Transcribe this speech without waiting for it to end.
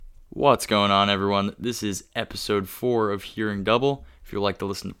What's going on, everyone? This is episode 4 of Hearing Double. If you'd like to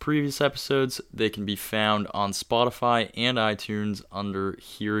listen to previous episodes, they can be found on Spotify and iTunes under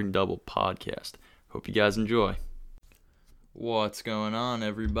Hearing Double Podcast. Hope you guys enjoy. What's going on,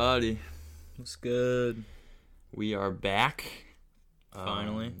 everybody? What's good? We are back.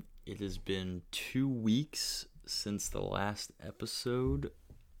 Finally. It has been 2 weeks since the last episode,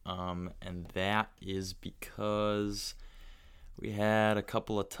 and that is because we had a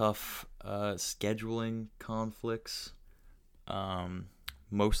couple of tough scheduling conflicts,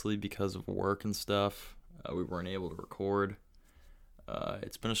 mostly because of work and stuff. We weren't able to record.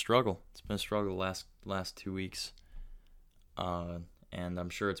 It's been a struggle. It's been a struggle the last 2 weeks, and I'm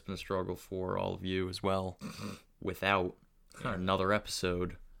sure it's been a struggle for all of you as well, without another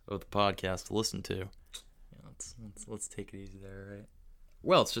episode of the podcast to listen to. Yeah, let's take it easy there, right?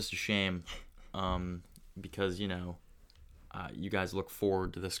 Well, it's just a shame, because you guys look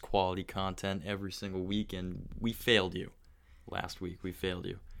forward to this quality content every single week, and we failed you last week. We failed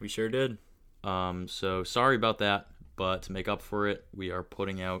you. We sure did. So sorry about that, but to make up for it, we are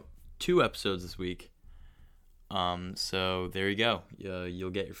putting out 2 episodes this week. So there you go. You'll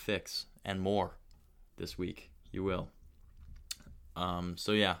get your fix and more this week. You will.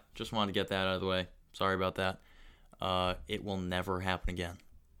 So yeah, just wanted to get that out of the way. Sorry about that. It will never happen again.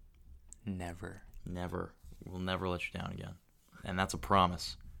 Never. We'll never let you down again. And that's a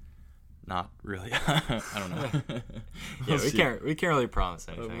promise. Not really. I don't know. We can't really promise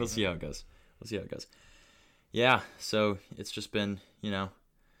anything. We'll see how it goes. Yeah, so it's just been,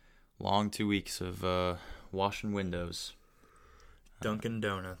 long 2 weeks of washing windows. Dunkin'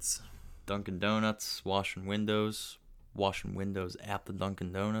 Donuts, washing windows at the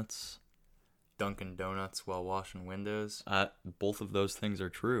Dunkin' Donuts. Dunkin' Donuts while washing windows. Both of those things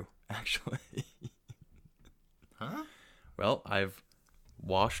are true, actually. Huh? Well, I've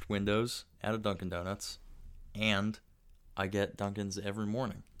washed windows at a Dunkin' Donuts, and I get Dunkin's every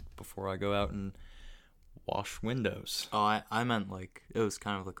morning before I go out and wash windows. Oh, I meant like it was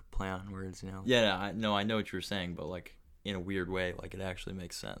kind of like a play on words, Yeah, I know what you were saying, but like in a weird way, like it actually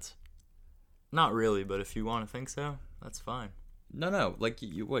makes sense. Not really, but if you want to think so, that's fine. No, like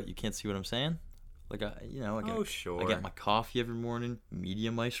you can't see what I'm saying? Like Sure. I get my coffee every morning,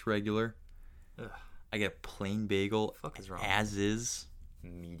 medium iced regular. Ugh. I get a plain bagel, What the fuck is wrong? as is,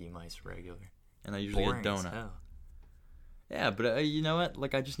 Medium ice regular. And I usually Boring get a as donut. hell. Yeah, but you know what?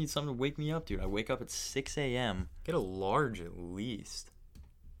 Like I just need something to wake me up, dude. I wake up at 6 a.m. Get a large at least.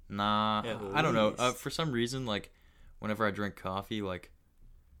 Nah, At I don't know. least. For some reason, like whenever I drink coffee, like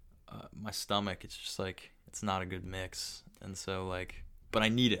my stomach, it's just like it's not a good mix, and so like, but I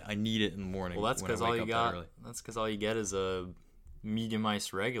need it. I need it in the morning. Well, that's when I because all wake you up got. that early. That's because all you get is a medium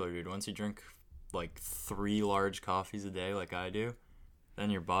iced regular, dude. Once you drink like 3 large coffees a day, like I do, then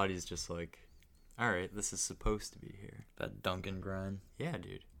your body's just like, all right, this is supposed to be here. That Dunkin' grind. Yeah,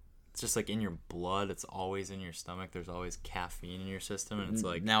 dude. It's just like in your blood. It's always in your stomach. There's always caffeine in your system, and it's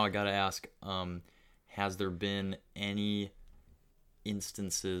like Now I gotta ask, has there been any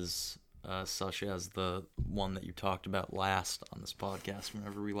instances such as the one that you talked about last on this podcast?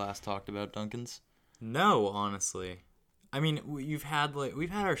 Whenever we last talked about Dunkin's. no, honestly. I mean, we've had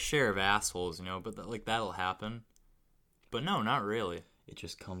our share of assholes, but that'll happen. But no, not really. It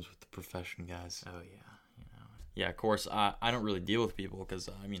just comes with the profession, guys. Oh yeah. Yeah, of course, I don't really deal with people because,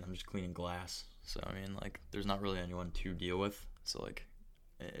 I'm just cleaning glass. So, like, there's not really anyone to deal with. So, like,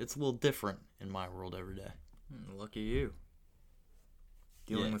 it's a little different in my world every day. Lucky you.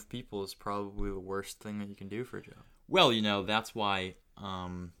 Dealing Yeah. with people is probably the worst thing that you can do for a job. Well, that's why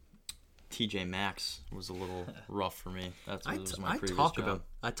TJ Maxx was a little rough for me. That was my previous job.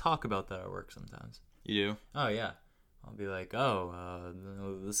 I talk about that at work sometimes. You do? Oh, yeah. I'll be like,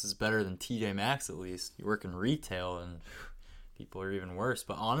 this is better than TJ Maxx at least. You work in retail and people are even worse.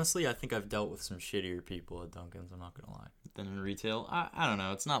 But honestly, I think I've dealt with some shittier people at Dunkin's, I'm not going to lie. Then in retail, I don't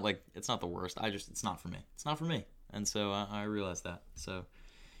know. It's not the worst. It's not for me. It's not for me. And so I realized that. So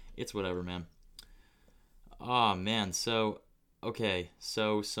it's whatever, man. Oh, man. So, okay.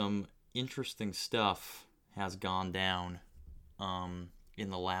 So some interesting stuff has gone down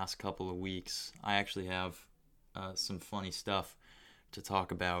in the last couple of weeks. I actually have some funny stuff to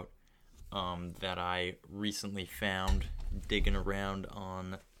talk about that I recently found digging around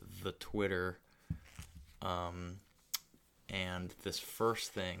on the Twitter. And this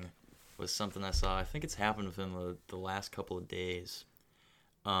first thing was something I saw. I think it's happened within the last couple of days.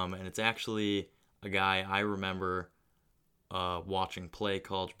 And it's actually a guy I remember watching play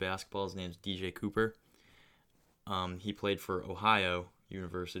college basketball. His name's DJ Cooper. He played for Ohio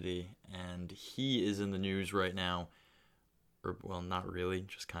University, and he is in the news right now or well, not really,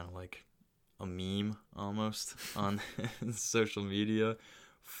 just kind of like a meme almost on social media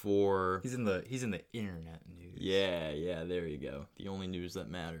for. He's in the internet news. Yeah, there you go. The only news that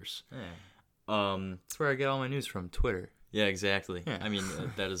matters. Yeah. Um, That's where I get all my news from, Twitter. yeah, exactly. Yeah. I mean,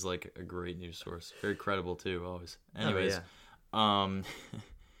 that is like a great news source. Very credible too, always. Anyways, Oh,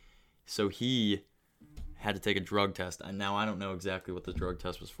 so he had to take a drug test. And now I don't know exactly what the drug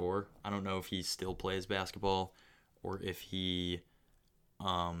test was for. I don't know if he still plays basketball or if he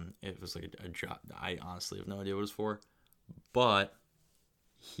it was like a job. I honestly have no idea what it was for. But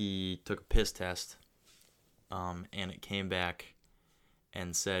he took a piss test and it came back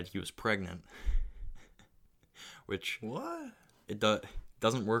and said he was pregnant. Which what? it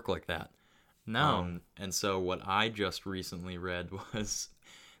doesn't work like that. No. And so what I just recently read was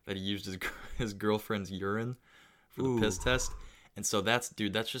that he used his girlfriend's urine for the piss test. And so that's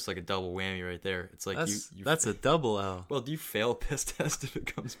just like a double whammy right there. It's like that's a double L. Well, do you fail a piss test if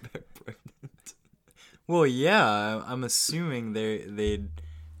it comes back pregnant? Well, yeah, I'm assuming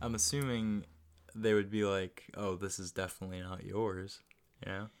I'm assuming they would be like, "Oh, this is definitely not yours."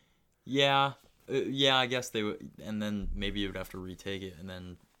 You know? Yeah, I guess they would, and then maybe you would have to retake it, and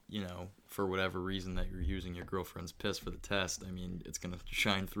then, for whatever reason that you're using your girlfriend's piss for the test, I mean, it's gonna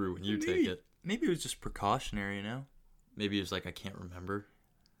shine through when you take it. Maybe it was just precautionary, you know? Maybe it was like, I can't remember.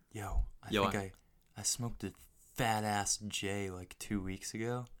 I smoked a fat ass J like 2 weeks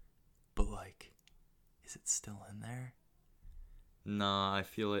ago, but like, is it still in there? Nah, I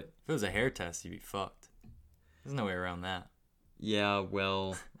feel it. If it was a hair test, you'd be fucked. There's no way around that. Yeah,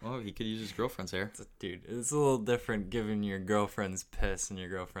 well, he could use his girlfriend's hair. Dude, it's a little different given your girlfriend's piss and your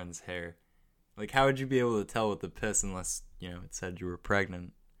girlfriend's hair. Like, how would you be able to tell with the piss unless, it said you were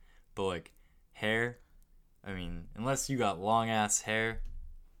pregnant? But, like, hair, I mean, unless you got long-ass hair.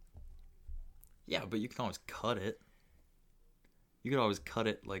 Yeah, but you can always cut it. You could always cut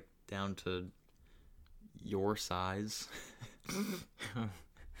it, like, down to your size.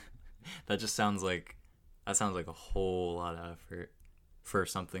 That sounds like a whole lot of effort for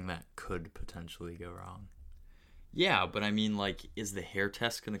something that could potentially go wrong. Yeah, but I mean, like, is the hair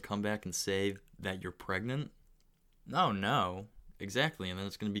test going to come back and say that you're pregnant? No. Exactly, and then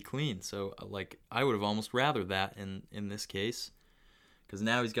it's going to be clean. So, like, I would have almost rather that in this case. Because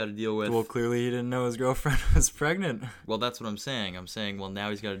now he's got to deal with... Well, clearly he didn't know his girlfriend was pregnant. Well, that's what I'm saying. I'm saying, well, now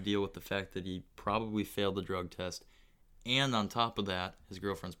he's got to deal with the fact that he probably failed the drug test. And on top of that, his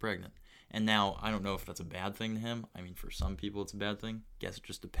girlfriend's pregnant. And now, I don't know if that's a bad thing to him. I mean, for some people, it's a bad thing. Guess it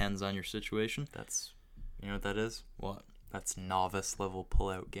just depends on your situation. You know what that is? What? That's novice level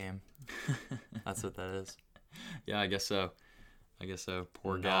pullout game. That's what that is. Yeah, I guess so.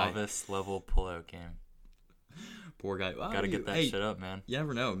 Poor guy. Novice level pullout game. Poor guy. Well, Gotta get that shit up, man. You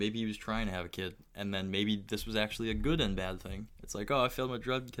never know. Maybe he was trying to have a kid, and then maybe this was actually a good and bad thing. It's like, I failed my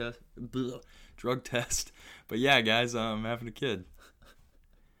drug test. But yeah, guys, I'm having a kid.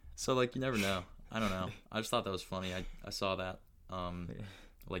 So, like, you never know. I don't know. I just thought that was funny. I saw that,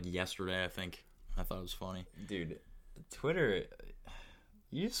 like, yesterday, I think. I thought it was funny. Dude, Twitter,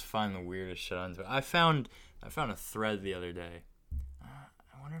 you just find the weirdest shit on Twitter. I found a thread the other day.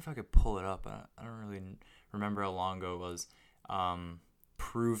 I wonder if I could pull it up. I don't really remember how long ago it was.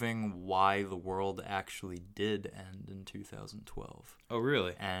 Proving why the world actually did end in 2012. Oh,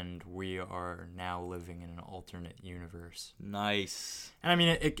 really? And we are now living in an alternate universe. Nice. And I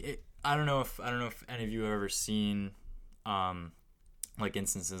mean, I don't know if any of you have ever seen, like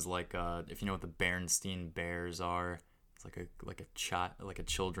instances like if you know what the Berenstain Bears are. It's like a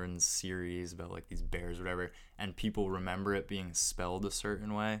children's series about like these bears or whatever, and people remember it being spelled a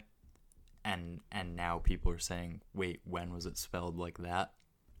certain way. And now people are saying, wait, when was it spelled like that?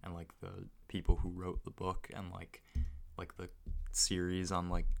 And like the people who wrote the book and like the series on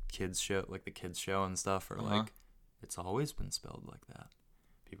like the kids show and stuff are like, it's always been spelled like that.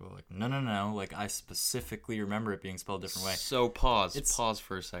 People are like, no, like I specifically remember it being spelled a different way. So pause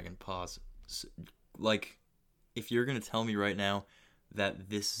for a second. Like, if you're gonna tell me right now that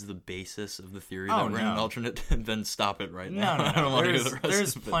this is the basis of the theory that we're in an alternate, then stop it right now. No. I don't want to hear the rest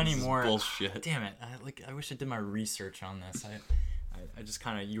There's of it. plenty This is more bullshit. Damn it! I wish I did my research on this. I just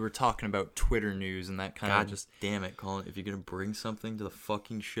kind of, you were talking about Twitter news and that kind of just. Damn it, Colin! If you're gonna bring something to the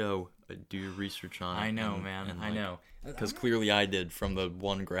fucking show, do your research on it. I know, man. I know. Because clearly I did from the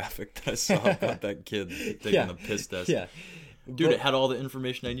one graphic that I saw about that kid taking the piss test. Yeah. Dude, it had all the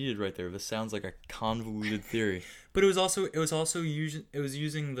information I needed right there. This sounds like a convoluted theory. But it was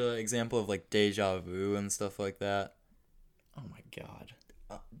using the example of like deja vu and stuff like that. Oh my god.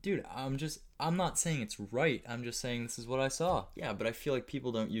 Dude, I'm not saying it's right. I'm just saying this is what I saw. Yeah, but I feel like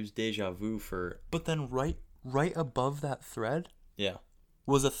people don't use deja vu for... But then right above that thread Yeah.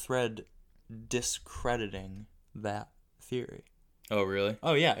 was a thread discrediting that theory. Oh, really?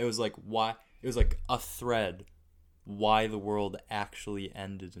 Oh yeah, it was like why it was like a thread why the world actually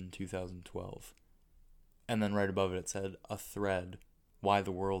ended in 2012. And then right above it said a thread why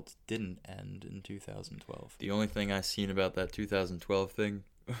the world didn't end in 2012. The only thing I seen about that 2012 thing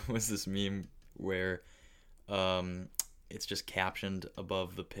was this meme where it's just captioned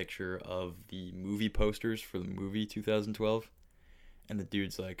above the picture of the movie posters for the movie 2012. And the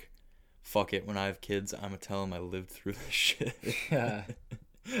dude's like, fuck it, when I have kids, I'm gonna tell them I lived through this shit. Yeah.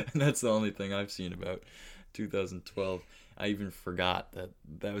 And that's the only thing I've seen about 2012. I even forgot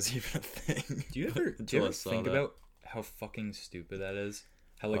that was even a thing. Do you ever Until I saw think that. about how fucking stupid that is?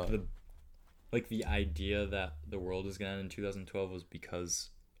 How like the idea that the world is gonna end in 2012 was because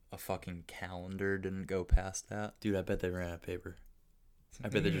a fucking calendar didn't go past that. Dude, I bet they ran out of paper. I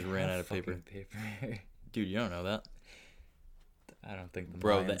bet they just ran out of paper. Dude, you don't know that. I don't think the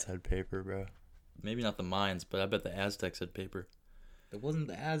Bro, Mayans had paper, bro. Maybe not the Mayans, but I bet the Aztecs had paper. It wasn't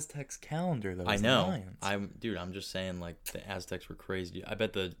the Aztecs calendar, though. It I was the know. Mayans. I'm just saying, like, the Aztecs were crazy. I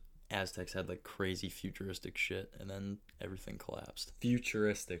bet the Aztecs had, like, crazy futuristic shit, and then everything collapsed.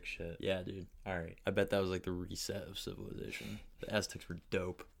 Futuristic shit. Yeah, dude. All right. I bet that was, like, the reset of civilization. The Aztecs were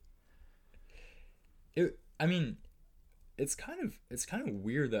dope. I mean, it's kind of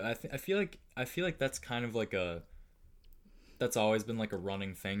weird that I feel like that's kind of like that's always been like a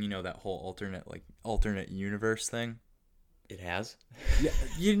running thing, you know, that whole alternate universe thing. It has?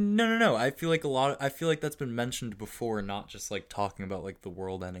 Yeah, no. I feel like that's been mentioned before, not just like talking about like the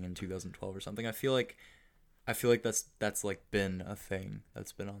world ending in 2012 or something. I feel like that's like been a thing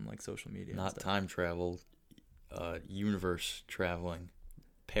that's been on like social media. Not time travel, universe traveling.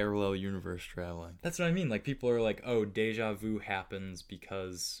 Parallel universe traveling. That's what I mean. Like, people are like, oh, deja vu happens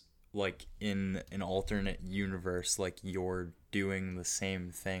because, like, in an alternate universe, like, you're doing the same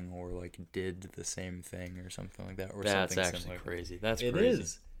thing or, like, did the same thing or something like that. Or That's something actually similar. crazy. That's It crazy.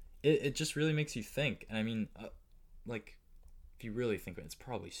 is. It just really makes you think. And I mean, like, if you really think about it, it's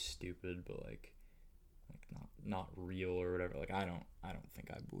probably stupid, but, like not real or whatever. Like, I don't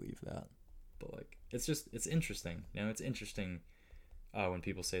think I believe that. But, like, it's interesting. You know, it's interesting. When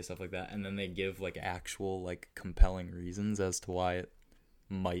people say stuff like that, and then they give like actual like compelling reasons as to why it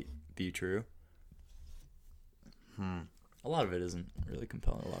might be true. A lot of it isn't really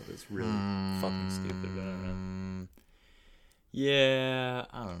compelling. A lot of it's really fucking stupid. But I don't know. Yeah,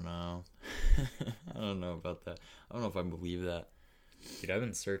 I don't know. I don't know about that. I don't know if I believe that. Dude, I've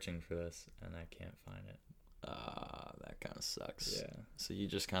been searching for this and I can't find it. That kind of sucks. Yeah. So you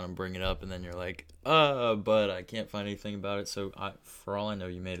just kind of bring it up and then you're like, but I can't find anything about it. So for all I know,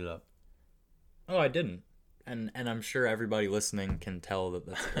 you made it up. Oh, I didn't. And I'm sure everybody listening can tell that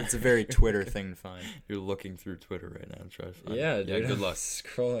that's a very Twitter thing to find. You're looking through Twitter right now to try to find Yeah, it. dude. Yeah, good luck.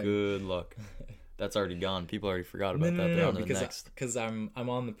 Scrolling. Good luck. That's already gone. People already forgot about that. They're on to the next. Because I'm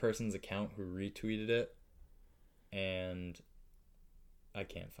on the person's account who retweeted it, and I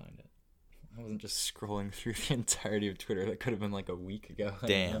can't find it. I wasn't just scrolling through the entirety of Twitter. That could have been like a week ago.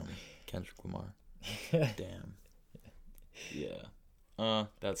 Damn. Kendrick Lamar. Damn. Yeah.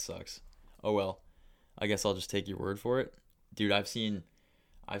 That sucks. Oh well. I guess I'll just take your word for it. Dude, I've seen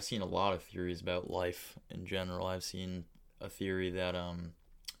a lot of theories about life in general. I've seen a theory that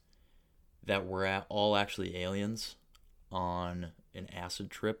we're all actually aliens on an acid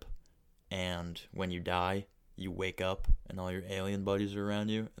trip, and when you die, you wake up and all your alien buddies are around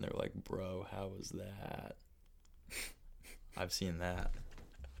you and they're like, bro, how was that? I've seen that,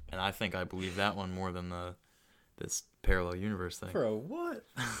 and I think I believe that one more than this parallel universe thing. Bro, what?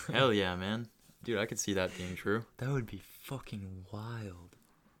 Hell yeah, man. Dude, I could see that being true. That would be fucking wild.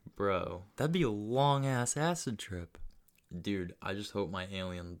 Bro. That'd be a long ass acid trip. Dude, I just hope my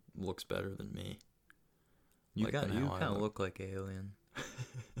alien looks better than me. You Like kind how I of look. look like an alien.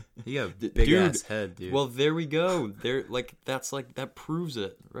 You got a Dude, big ass head, dude. Well, there we go. That proves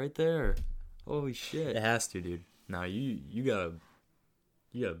it right there. Holy shit. it has to, dude. No, you got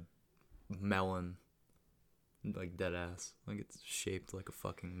a melon, like dead ass. Like it's shaped like a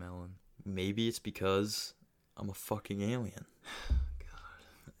fucking melon. Maybe it's because I'm a fucking alien. God.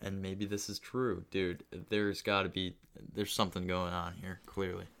 And maybe this is true. Dude, there's something going on here,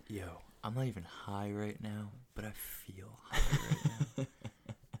 clearly. Yo, I'm not even high right now, but I feel high right now.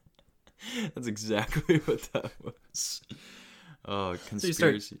 That's exactly what that was. Oh, So you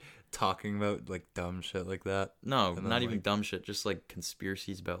conspiracy. start talking about like dumb shit like that. No, then, not even like- dumb shit. Just like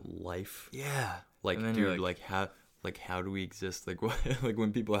conspiracies about life. Yeah. Like, And then you're dude, how do we exist? Like, what? Like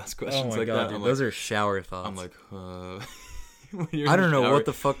when people ask questions Oh my like god, that, dude, I'm those like, are shower thoughts. I'm like, when you're I in don't the know shower, what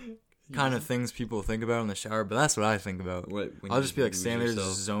the fuck. kind of things people think about in the shower, but that's what I think about. What, when I'll you just be like lose standing there yourself?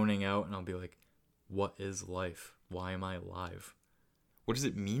 just zoning out, and I'll be like, what is life? Why am I alive? What does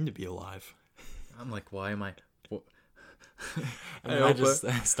it mean to be alive? I'm like, why am I... What? And I then I hope just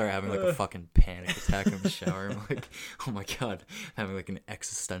start having like a fucking panic attack in the shower. I'm like, oh my god, having like an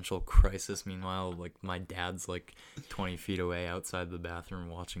existential crisis. Meanwhile, like my dad's like 20 feet away outside the bathroom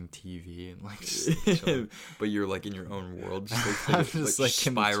watching TV and like just chilling. But you're like in your own world, just I'm like, just, like like,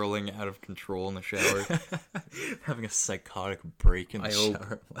 in the- spiraling out of control in the shower. Having a psychotic break in the I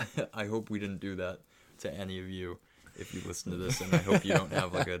shower. hope I hope we didn't do that to any of you if you listen to this, and I hope you don't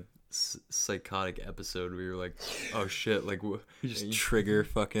have like a psychotic episode where you're like, oh shit, like You just trigger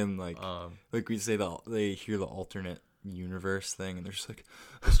fucking like we say they hear the alternate universe thing and they're just like,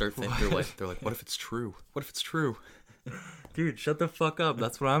 they start thinking, they're like, what if it's true? What if it's true? dude, shut the fuck up.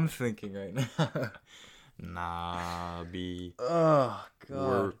 That's what I'm thinking right now. Nah, B. Oh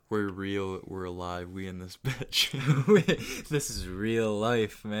god. We're real. We're alive. We in this bitch. This is real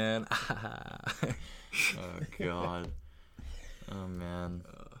life, man. Oh god. Oh man.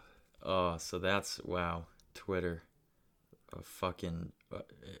 Oh, so that's wow. Twitter. Fucking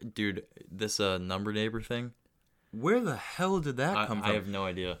dude. This number neighbor thing. Where the hell did that come from? I have no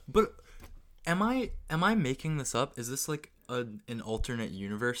idea. But am I making this up? Is this like an alternate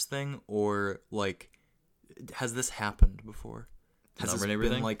universe thing, or like has this happened before? Has Number this neighbor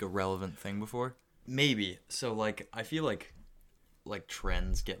been thing? like a relevant thing before? Maybe. So like I feel like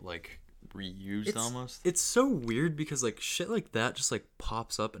trends get like reused almost. It's so weird because like shit like that just like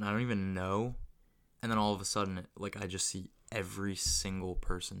pops up and I don't even know, and then all of a sudden I just see every single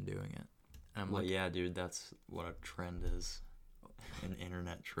person doing it, and I'm Well, like, yeah, dude, that's what a trend is. An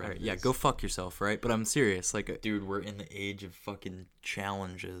internet trend. all right, yeah, is. go fuck yourself, right? But I'm serious, like, Dude, we're in the age of fucking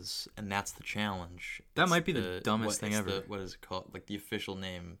challenges, and that's the challenge. That It's might be the dumbest thing ever. What is it called? Like the official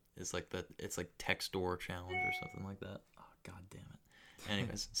name is like it's like text door challenge or something like that. Oh god damn it.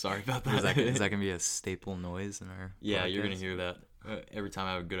 Anyways, sorry about that. is that gonna be a staple noise in our? Yeah, you're gonna podcast? hear that every time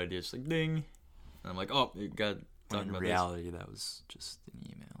I have a good idea. It's like ding, and I'm like, oh, you got When talking in about reality, that was just an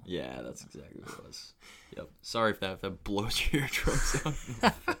email. this. Yeah, that's exactly what it was. Yep. Sorry if that blows your eardrums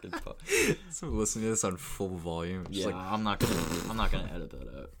out. Fucking So listening to this on full volume. Just Yeah, like, I'm not gonna edit that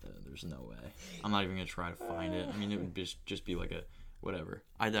out. There's no way. I'm not even gonna try to find it. I mean, it would just be like a whatever.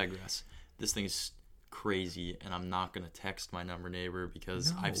 I digress. This thing is crazy, and I'm not gonna text my number neighbor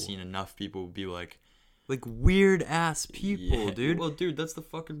because No. I've seen enough people be like weird ass people, yeah, dude. Well, dude, that's the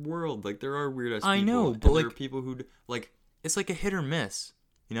fucking world. Like there are weird ass people. I know, and but, there are like- people who like It's like a hit or miss,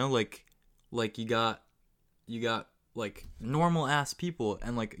 you know, like you got like normal ass people,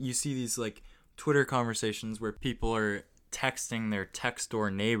 and like you see these like Twitter conversations where people are texting their text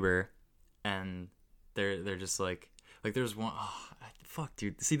door neighbor, and they're just like there's one, fuck,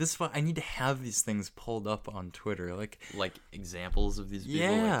 dude. See, this is why I need to have these things pulled up on Twitter, like examples of these people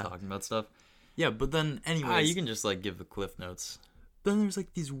Yeah. like talking about stuff. yeah. But then anyways, You can just like give the cliff notes. then there's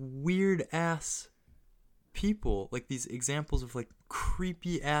like these weird ass people, like these examples of like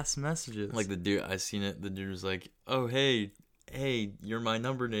creepy ass messages, Like the dude, I seen it. The dude was like, "Oh hey, you're my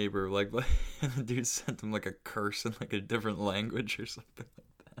number neighbor." Like, and the dude sent him like a curse in like a different language or something like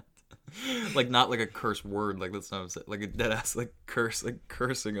that. Like not like a curse word. Like that's not what I'm saying. Like a dead ass like curse, like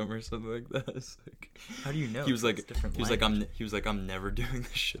cursing him or something like that. It's like, how do you know? he was like, It's different he was like, language. I'm never doing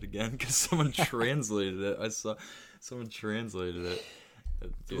this shit again because someone translated it. I saw someone translated it.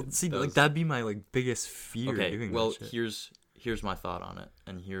 Dude, Well, see, that like was- that'd be my like biggest fear. Okay, doing well, that shit. here's my thought on it,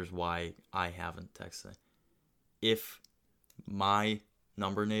 and here's why I haven't texted. If my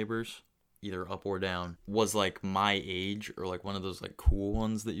number neighbors, either up or down, was like my age or like one of those like cool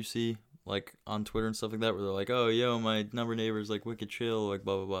ones that you see like on Twitter and stuff like that, where they're like, "Oh, yo, my number neighbor's like wicked chill," like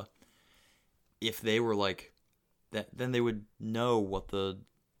blah blah blah. If they were like that, then they would know what the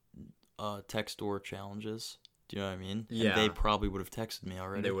text door challenge is. Do you know what I mean? Yeah. And they probably would have texted me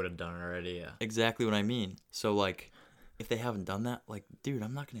already. They would have done it already, yeah. Exactly what I mean. So like, if they haven't done that, like, dude,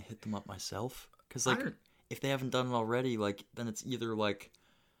 I'm not gonna hit them up myself, cause like, if they haven't done it already, like, then it's either like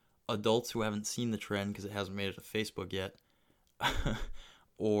adults who haven't seen the trend because it hasn't made it to Facebook yet,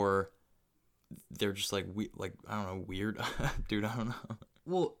 or they're just like I don't know, weird, dude. I don't know.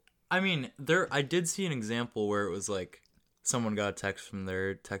 Well, I mean, I did see an example where it was like someone got a text from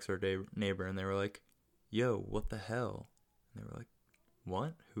their text or neighbor, and they were like, "Yo, what the hell?" And they were like,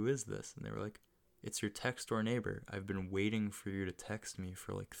 "What? Who is this?" And they were like, "It's your text door neighbor. I've been waiting for you to text me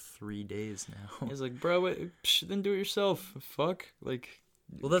for like 3 days now." He's like, bro, then do it yourself. Fuck, like.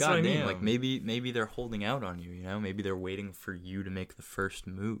 Well, that's what I mean. goddamn. Like maybe they're holding out on you. You know, maybe they're waiting for you to make the first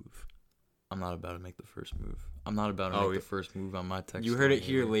move. I'm not about to make the first move. I'm not about to make the first move on my text. You heard it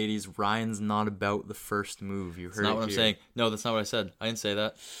here, ladies. Ryan's not about the first move. You heard it. That's not what I'm saying. No, that's not what I said. I didn't say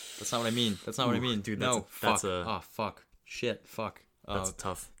that. That's not what I mean. That's not what I mean. Dude, no, that's fuck. Oh, fuck. Shit, fuck. That's a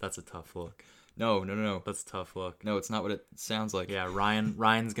tough look. No. That's a tough look. No, it's not what it sounds like. Yeah,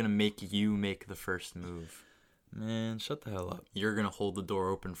 Ryan's gonna make you make the first move. Man, shut the hell up. You're gonna hold the door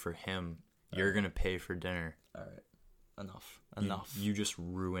open for him. You're gonna pay for dinner. All right. Enough. You just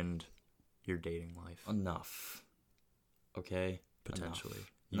ruined your dating life. Enough. Okay? Potentially.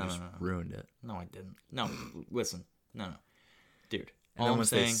 Enough. You just ruined it. No, I didn't. No, listen. No. Dude. And then once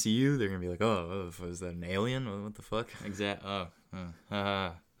they see you, they're gonna be like, "Oh, is that an alien? What the fuck?" Exactly.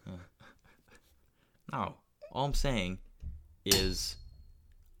 No. All I'm saying is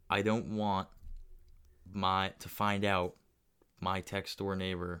I don't want to find out my text door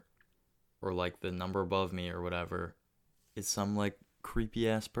neighbor or like the number above me or whatever is some like creepy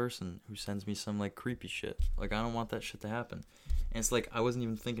ass person who sends me some like creepy shit. Like I don't want that shit to happen. And it's like I wasn't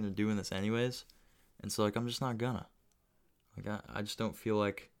even thinking of doing this anyways. And so like I'm just not gonna. Like I just don't feel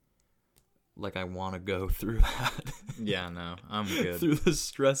like I want to go through that. Yeah, no, I'm good. Through the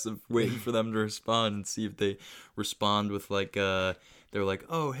stress of waiting for them to respond and see if they respond with like they're like,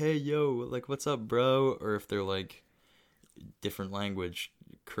 "Oh, hey, yo, like what's up, bro?" or if they're like different language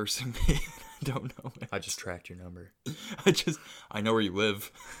cursing me. I don't know. I just tracked your number. I know where you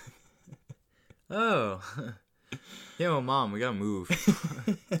live. Oh. Yo, mom, we gotta move.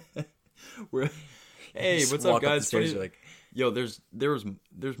 Hey, what's up, guys? Like, yo, there's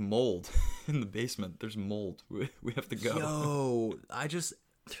mold in the basement. There's mold. We have to go. Yo,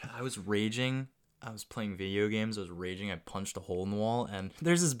 I was raging. I was playing video games. I was raging. I punched a hole in the wall, and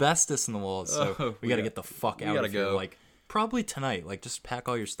there's asbestos in the wall. So we gotta get the fuck out of here. Like probably tonight. Like just pack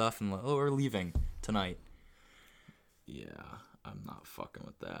all your stuff and we're leaving tonight. Yeah, I'm not fucking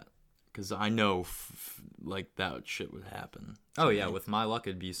with that. Because I know, like, that shit would happen. Oh, yeah. With my luck,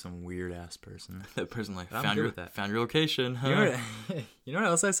 it'd be some weird-ass person. That person, like, found your location. Huh? You know what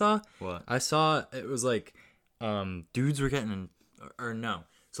else I saw? What? I saw, it was, like, dudes were getting, or no.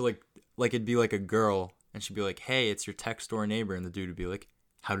 So, like, it'd be, like, a girl, and she'd be like, "Hey, it's your text door neighbor." And the dude would be like,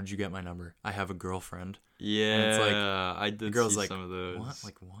 "How did you get my number? I have a girlfriend." Yeah, and it's like, I did the girl's see like, some of those.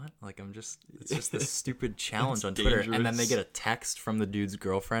 What? Like, it's just this stupid challenge on Twitter. And then they get a text from the dude's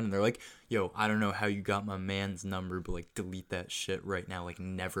girlfriend, and they're like, "Yo, I don't know how you got my man's number, but, like, delete that shit right now. Like,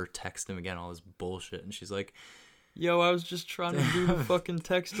 never text him again, all this bullshit." And she's like, "Yo, I was just trying to do the fucking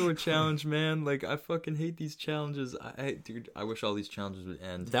text door challenge, man. Like, I fucking hate these challenges. Dude, I wish all these challenges would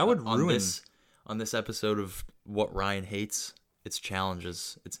end." That would ruin... On this episode of What Ryan Hates... It's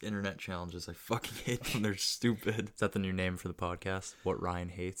challenges. It's internet challenges. I fucking hate them. They're stupid. Is that the new name for the podcast? What Ryan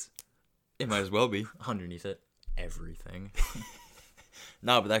Hates? It might as well be. Underneath it, everything.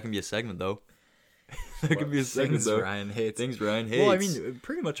 Nah, but that can be a segment, though. That could be a segment, though. Ryan Hates. Things Ryan hates. Well, I mean,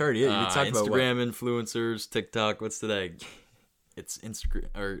 pretty much already. Yeah, you could talk about Instagram influencers, TikTok. What's today? It's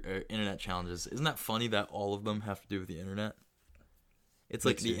Instagram or internet challenges. Isn't that funny that all of them have to do with the internet? It's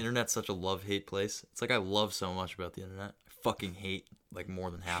like the internet's such a love-hate place. It's like I love so much about the internet. I fucking hate like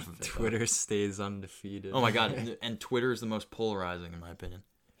more than half of it. Twitter stays undefeated. Oh my god, and Twitter is the most polarizing in my opinion.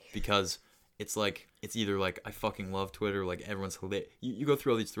 Because it's like, it's either like I fucking love Twitter, like everyone's hilarious. You go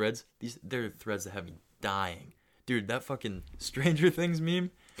through all these threads, they're threads that have me dying. Dude, that fucking Stranger Things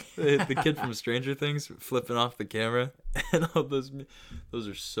meme, the kid from Stranger Things flipping off the camera, and all those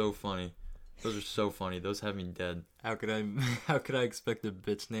are so funny. Those are so funny. Those have me dead. How could I expect a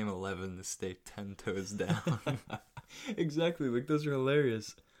bitch named 11 to stay 10 toes down? Exactly. Like, those are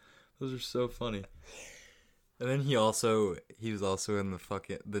hilarious. Those are so funny. And then he was also in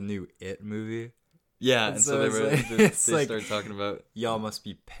the new It movie. Yeah, and so they started talking about, y'all must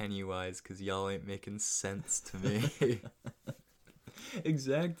be Pennywise because y'all ain't making sense to me.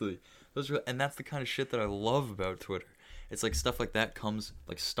 Exactly. And that's the kind of shit that I love about Twitter. It's like stuff like that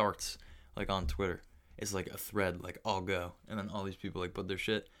starts like on Twitter. It's like a thread, like I'll go, and then all these people like put their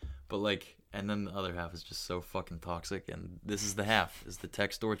shit, but like, and then the other half is just so fucking toxic. And this is the half, is the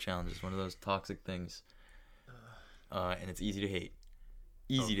text door challenge. It's one of those toxic things, and it's easy to hate,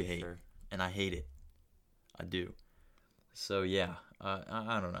 sure. And I hate it. I do. So yeah,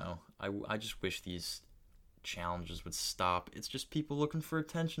 I don't know. I just wish these challenges would stop. It's just people looking for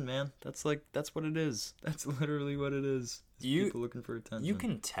attention, man. That's what it is. That's literally what it is. People looking for attention.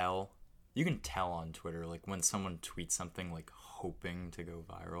 You can tell on Twitter, like, when someone tweets something, like, hoping to go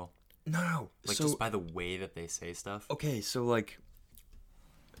viral. No. Like, just by the way that they say stuff. Okay, so, like,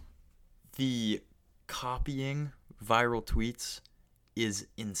 the copying viral tweets is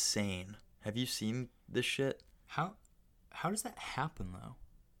insane. Have you seen this shit? How does that happen, though?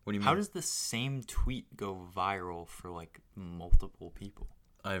 What do you mean? How does the same tweet go viral for like multiple people?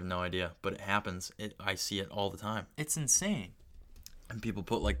 I have no idea, but it happens. I see it all the time. It's insane. And people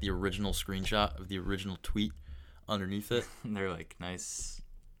put like the original screenshot of the original tweet underneath it. And they're like, nice,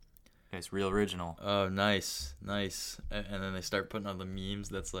 real original. Oh, nice. And then they start putting on the memes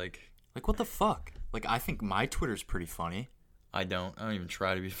that's like what the fuck? Like, I think my Twitter's pretty funny. I don't even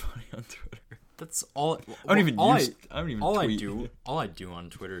try to be funny on Twitter. That's all. I don't even tweet. All I do on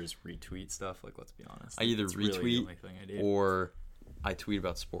Twitter is retweet stuff. Like, let's be honest. I either It's really the retweet only thing I do. or I tweet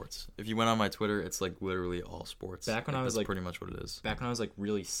about sports. If you went on my Twitter, it's like literally all sports. Back when I was that's like pretty much what it is. Back when I was like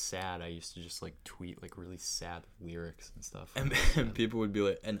really sad, I used to just like tweet like really sad lyrics and stuff. And people would be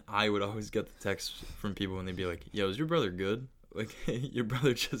like, and I would always get the text from people when they'd be like, "Yo, is your brother good? Like, your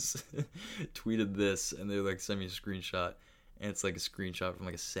brother just tweeted this," and they like send me a screenshot, and it's like a screenshot from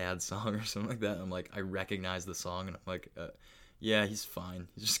like a sad song or something like that. And I'm like, I recognize the song, and I'm like, yeah, he's fine.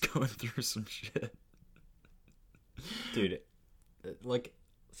 He's just going through some shit. Dude, like,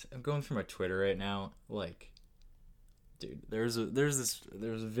 I'm going through my Twitter right now. Like, dude, there's a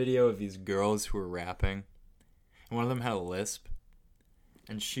video of these girls who were rapping, and one of them had a lisp,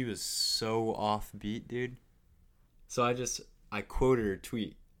 and she was so offbeat, dude. So I quoted her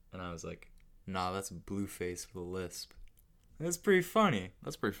tweet, and I was like, "Nah, that's Blueface with a lisp." That's pretty funny.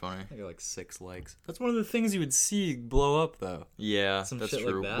 That's pretty funny. I got like 6 likes. That's one of the things you would see blow up, though. Yeah, Some that's shit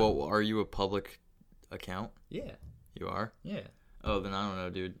true. like that. Well, are you a public account? Yeah. You are? Yeah. Oh, then I don't know,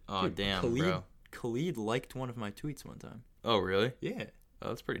 dude. Oh, Dude, damn, bro. Khalid liked one of my tweets one time. Oh, really? Yeah. Oh,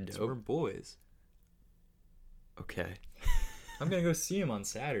 that's pretty dope. So we're boys. Okay. I'm gonna go see him on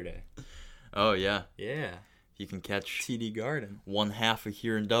Saturday. Oh, yeah. Yeah. You can catch TD Garden. one half of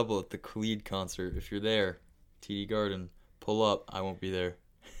Here and Double at the Khalid concert if you're there. TD Garden. Pull up. I won't be there.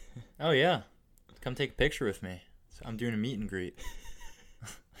 Oh yeah. Come take a picture with me. So I'm doing a meet and greet.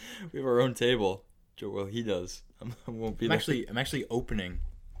 We have our own table. Well, he does. I won't be there. I'm actually opening.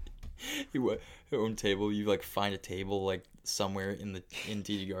 Your own table. You like find a table like somewhere in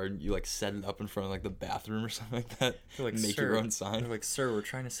TD Garden. You like set it up in front of like the bathroom or something like that. They're like, make "Sir," your own sign. They're like, "Sir, we're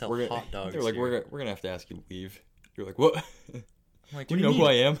trying to sell hot dogs." They're like, here." we're gonna have to ask you to leave. You're like, what? I'm like, Do "What you know who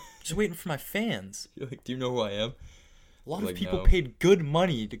I am? Just waiting for my fans. You're like, do you know who I am? A lot You're of like, people "No." paid good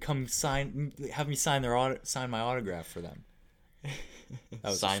money to come have me sign my autograph for them. That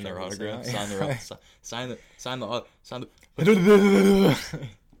was a Sign their struggle to autograph. say. Sign the.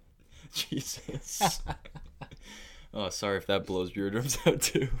 Jesus. Oh, sorry if that blows your eardrums out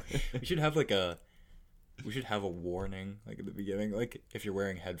too. We should have a warning like at the beginning, like if you're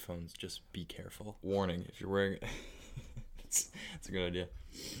wearing headphones, just be careful. Warning: if you're wearing, it's a good idea.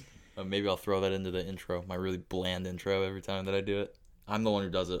 Maybe I'll throw that into the intro, my really bland intro every time that I do it. I'm the one who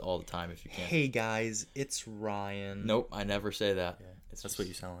does it all the time. If you can't. Hey guys, it's Ryan. Nope, I never say that. Yeah, It's that's just- what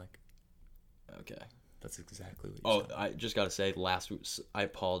you sound like. Okay. That's exactly what you Oh, sound like. I just gotta say, last week I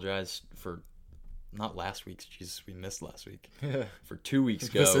apologize for, not last week's. Jesus, we missed last week. For 2 weeks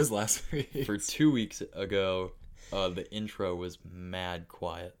ago. This is last week. For 2 weeks ago, the intro was mad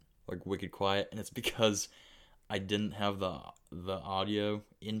quiet, like wicked quiet, and it's because I didn't have the audio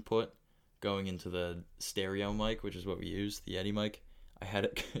input going into the stereo mic, which is what we use, the Yeti mic. I had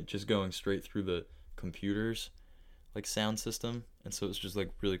it just going straight through the computer's like sound system, and so it was just like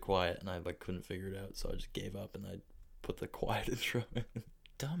really quiet, and I like couldn't figure it out, so I just gave up and I put the quiet intro in.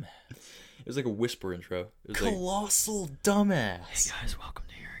 Dumbass. It was like a whisper intro. It was like, Colossal dumbass. "Hey guys, welcome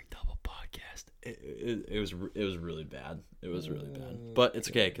to Hearing Double Podcast." It was really bad. It was really bad, but it's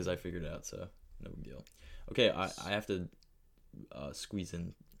okay because I figured it out, so no big deal. Okay, I have to squeeze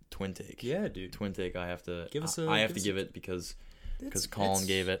in Twin Take. Yeah, dude. Twin Take. I have to Give us I have to give it because Colin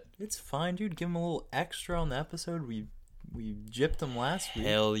gave it. It's fine, dude. Give him a little extra on the episode. We gypped him last week.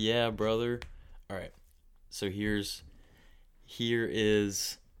 Hell yeah, brother! All right, so here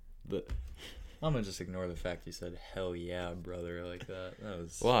is the. I'm gonna just ignore the fact you said "hell yeah, brother" like that.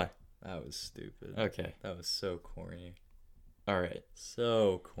 Why? That was stupid. Okay. That was so corny. All right.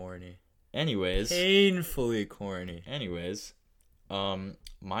 So corny. Anyways. Painfully corny. Anyways,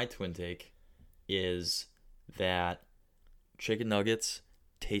 my twin take is that chicken nuggets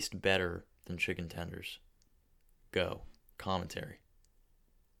taste better than chicken tenders. Go. Commentary.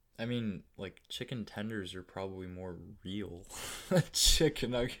 I mean, like, chicken tenders are probably more real than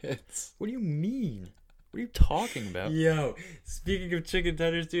chicken nuggets. What do you mean? What are you talking about? Yo, speaking of chicken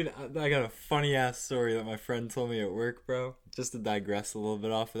tenders, dude, I got a funny ass story that my friend told me at work, bro. Just to digress a little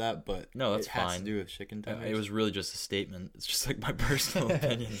bit off of that, but No, that's it has fine. to do with chicken tenders. It was really just a statement. It's just like my personal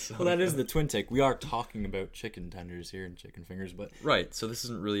opinion. So. Well, that is the twin take. We are talking about chicken tenders here and chicken fingers, but Right, so this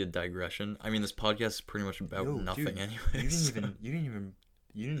isn't really a digression. I mean, this podcast is pretty much about Yo, nothing dude, anyway. you didn't even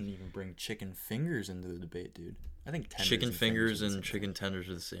You didn't even bring chicken fingers into the debate, dude. I think tenders Chicken and fingers are the and same chicken thing. tenders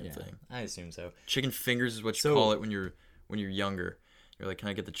are the same Yeah, thing. I assume so. Chicken fingers is what you So- call it when you're younger. You're like, can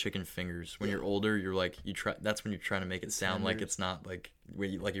I get the chicken fingers? When you're older, you're like, you try. That's when you're trying to make it sound like Tenders. it's not like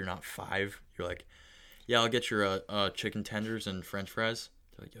like you're not 5. You're like, yeah, I'll get your chicken tenders and French fries.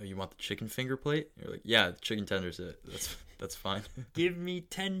 They're like, oh, you want the chicken finger plate? You're like, yeah, the chicken tenders. That's fine. Give me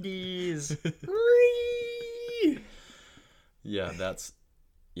tendies. Yeah,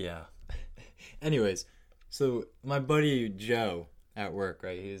 yeah. Anyways, so my buddy Joe at work,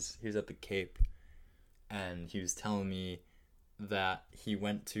 right? He was at the Cape, and he was telling me that he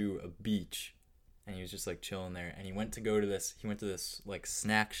went to a beach, and he was just like chilling there, and he went to this like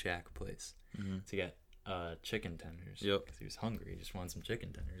snack shack place to get chicken tenders. Yep. Because he was hungry. He just wanted some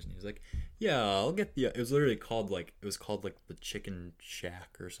chicken tenders, and he was like, "Yeah, I'll get the." It was literally called like the Chicken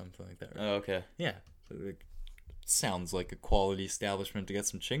Shack or something like that. Right? Oh, okay. Yeah. So it sounds like a quality establishment to get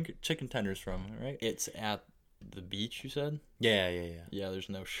some chicken tenders from, right? It's at the beach, you said? Yeah. Yeah, there's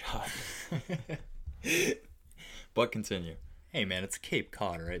no shot. But continue. Hey, man, it's Cape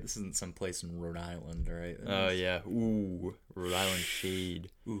Cod, right? This isn't some place in Rhode Island, all right? Oh, yeah. Ooh, Rhode Island shade.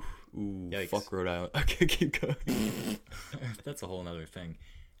 Ooh, Yikes. fuck Rhode Island. Okay, keep going. That's a whole nother thing.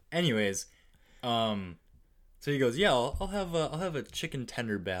 Anyways, so he goes, "Yeah, I'll have a chicken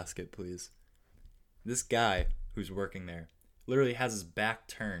tender basket, please." This guy who's working there literally has his back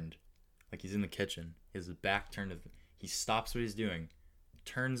turned, like he's in the kitchen. He has his back turned. He stops what he's doing,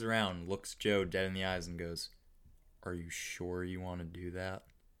 turns around, looks Joe dead in the eyes, and goes, "Are you sure you want to do that?"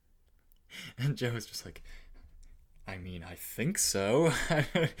 And Joe's just like, "I mean, I think so."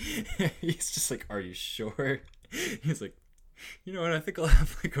 He's just like, "Are you sure?" He's like, "You know what? I think I'll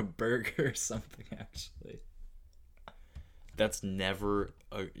have like a burger or something, actually." That's never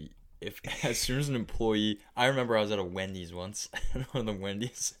as soon as an employee. I remember I was at a Wendy's once, and one of the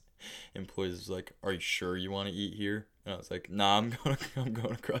Wendy's employees was like, "Are you sure you want to eat here?" And I was like, "Nah, I'm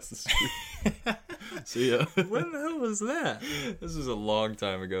going across the street." So yeah. When the hell was that? This was a long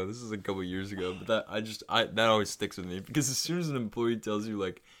time ago. This is a couple years ago, but that always sticks with me because as soon as an employee tells you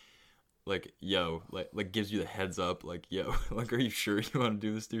like yo, like gives you the heads up, like yo, like are you sure you want to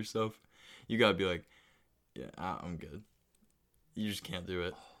do this to yourself? You gotta be like, yeah, I'm good. You just can't do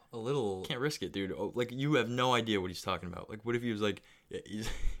it. A little. Can't risk it, dude. Oh, like you have no idea what he's talking about. Like what if he was like, yeah,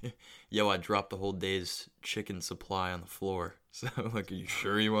 yo, I dropped the whole day's chicken supply on the floor. So like, are you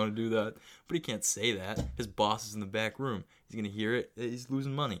sure you want to do that? But he can't say that. His boss is in the back room. He's gonna hear it. He's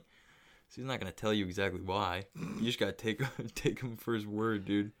losing money. So he's not gonna tell you exactly why. You just gotta take him for his word,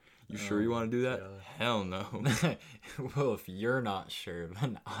 dude. You sure you want to do that? God. Hell no. Well, if you're not sure,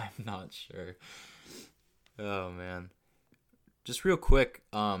 then I'm not sure. Oh man. Just real quick,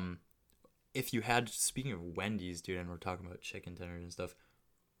 if you had, speaking of Wendy's, dude, and we're talking about chicken tenders and stuff,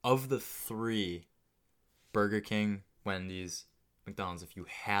 of the 3, Burger King, Wendy's, McDonald's, if you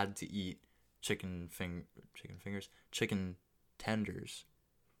had to eat chicken fingers, chicken tenders,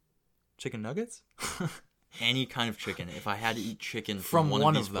 chicken nuggets? Any kind of chicken. If I had to eat chicken From one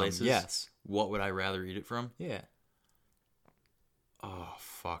one of these of them, places, yes. what would I rather eat it from? Yeah. Oh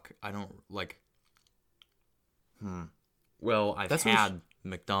fuck! I don't like. Well, I've That's what had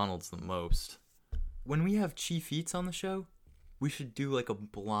McDonald's the most. When we have Chief Eats on the show, we should do like a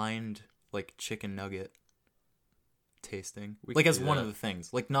blind like chicken nugget tasting. We Like could as do one that. of the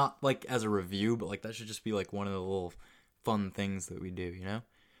things. Like not like as a review, but like that should just be like one of the little fun things that we do, you know?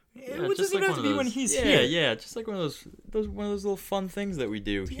 Yeah, Which doesn't even have to be when he's here. Yeah, just like one of those little fun things that we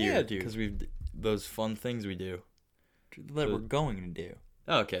do here. Yeah, dude. Because those fun things we do. That we're going to do.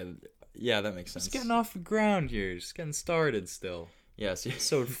 Okay, yeah, that makes sense. Just getting off the ground here, just getting started still. Yes,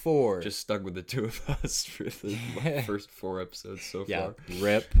 Episode 4. just stuck with the two of us for the first 4 episodes so yeah, far.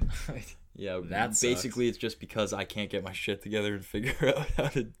 rip. Yeah, That basically it's just because I can't get my shit together and figure out how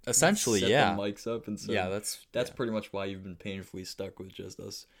to Essentially, set yeah. the mics up, and so Yeah, that's pretty much why you've been painfully stuck with just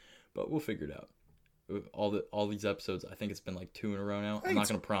us. But we'll figure it out. All these episodes, I think it's been like 2 in a row now. I'm not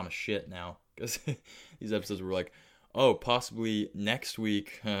gonna promise shit now because these episodes were like, oh, possibly next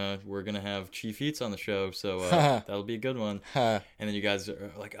week we're gonna have Chief Eats on the show, so that'll be a good one. And then you guys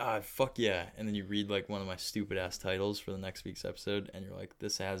are like, fuck yeah, and then you read like one of my stupid ass titles for the next week's episode, and you're like,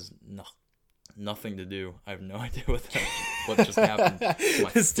 this has nothing to do. I have no idea what just happened. To my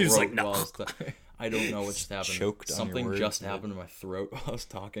This dude's throat like, no. while I was I don't know what just happened. Choked on your Something words, just man. happened to my throat while I was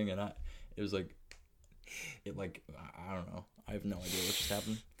talking, and it was like, I don't know. I have no idea what just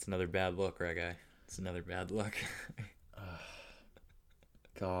happened. It's another bad look, right, guy? It's another bad look.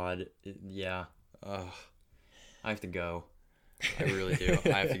 God, yeah. I have to go. I really do. I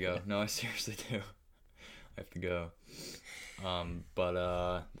have to go. No, I seriously do. I have to go.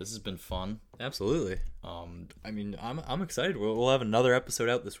 But this has been fun. Absolutely. I mean, I'm excited. We'll have another episode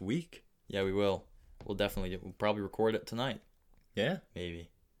out this week. Yeah, we will. We'll probably record it tonight. Yeah, Maybe.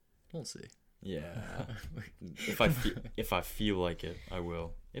 we'll see. Yeah. if I feel like it, I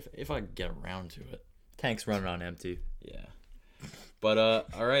will. If I get around to it. Tank's running on empty. Yeah. But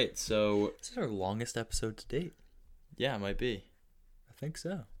all right. So This is our longest episode to date. yeah, it might be. I think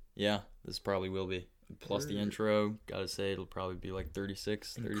so. Yeah, this probably will be. Plus the intro, gotta say it'll probably be like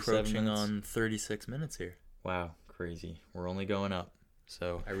 36, 37 Encroaching minutes. on 36 minutes here. Wow, crazy. We're only going up.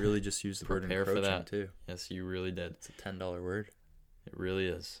 So I really just used the word prepare for encroaching that. too. Yes, you really did. It's a $10 word. It really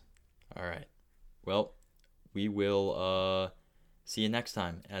is. All right. Well, we will see you next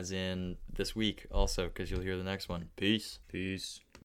time, as in this week also, because you'll hear the next one. Peace. Peace.